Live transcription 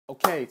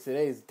Okay,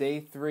 today is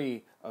day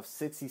 3 of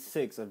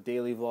 66 of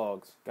daily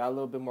vlogs. Got a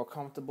little bit more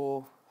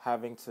comfortable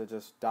having to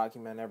just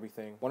document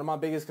everything. One of my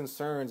biggest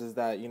concerns is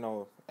that,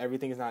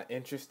 everything is not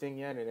interesting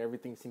yet and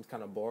everything seems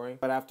kind of boring.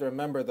 But I have to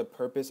remember the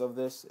purpose of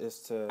this is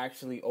to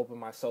actually open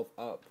myself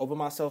up. Open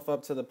myself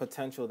up to the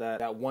potential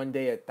that one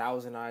day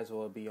 1,000 eyes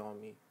will be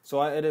on me. So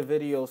I edit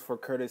videos for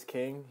Curtis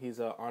King. He's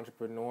an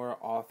entrepreneur,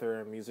 author,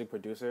 and music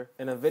producer.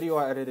 In a video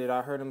I edited,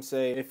 I heard him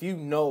say, if you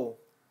know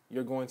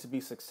you're going to be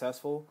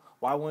successful,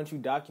 why wouldn't you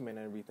document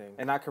everything?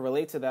 And I can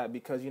relate to that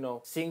because,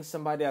 seeing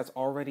somebody that's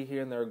already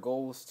here in their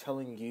goals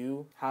telling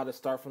you how to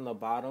start from the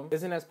bottom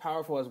isn't as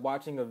powerful as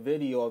watching a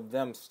video of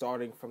them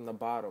starting from the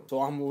bottom.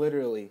 So I'm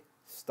literally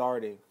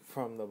starting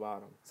from the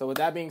bottom. So with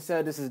that being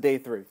said, this is day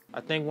 3.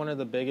 I think one of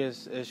the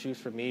biggest issues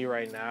for me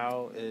right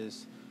now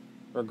is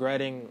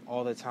regretting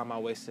all the time I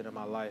wasted in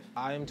my life.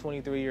 I am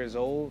 23 years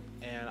old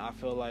and I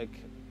feel like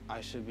I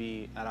should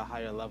be at a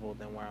higher level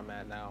than where I'm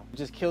at now. It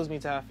just kills me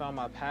to have found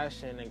my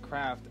passion and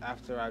craft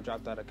after I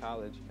dropped out of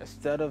college.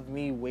 Instead of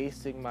me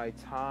wasting my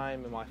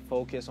time and my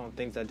focus on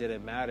things that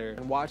didn't matter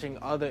and watching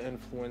other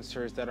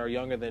influencers that are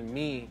younger than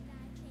me,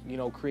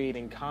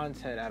 creating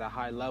content at a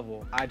high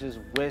level, I just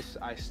wish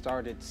I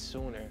started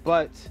sooner.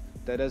 But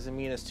that doesn't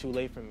mean it's too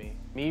late for me.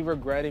 Me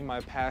regretting my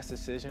past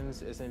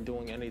decisions isn't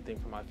doing anything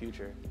for my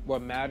future.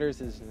 What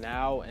matters is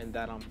now and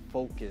that I'm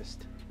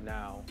focused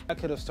now. I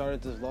could have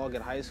started this vlog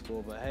at high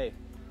school, but hey,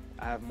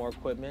 I have more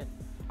equipment.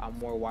 I'm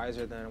more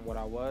wiser than what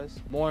I was.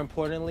 More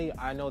importantly,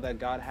 I know that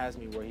God has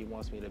me where he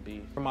wants me to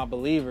be. For my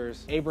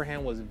believers,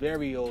 Abraham was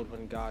very old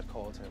when God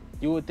called him.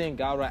 You would think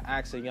God would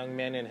ask a young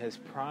man in his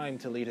prime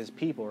to lead his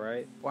people,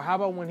 right? Or how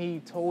about when he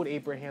told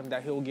Abraham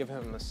that he'll give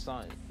him a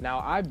son?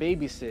 Now, I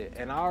babysit,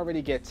 and I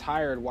already get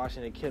tired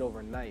watching a kid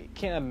overnight.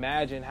 Can't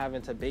imagine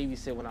having to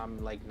babysit when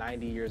I'm like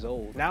 90 years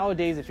old.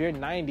 Nowadays, if you're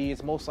 90,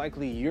 it's most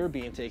likely you're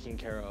being taken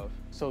care of.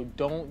 So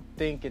don't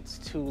think it's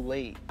too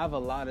late. I have a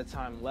lot of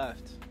time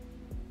left.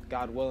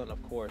 God willing,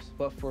 of course.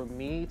 But for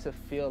me to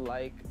feel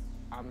like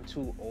I'm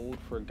too old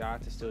for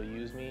God to still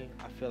use me,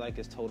 I feel like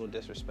it's total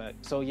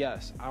disrespect. So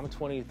yes, I'm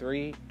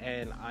 23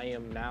 and I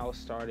am now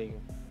starting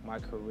my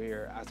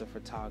career as a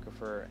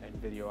photographer and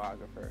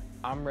videographer.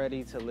 I'm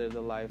ready to live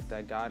the life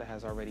that God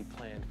has already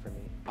planned for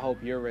me. I hope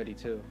you're ready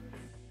too.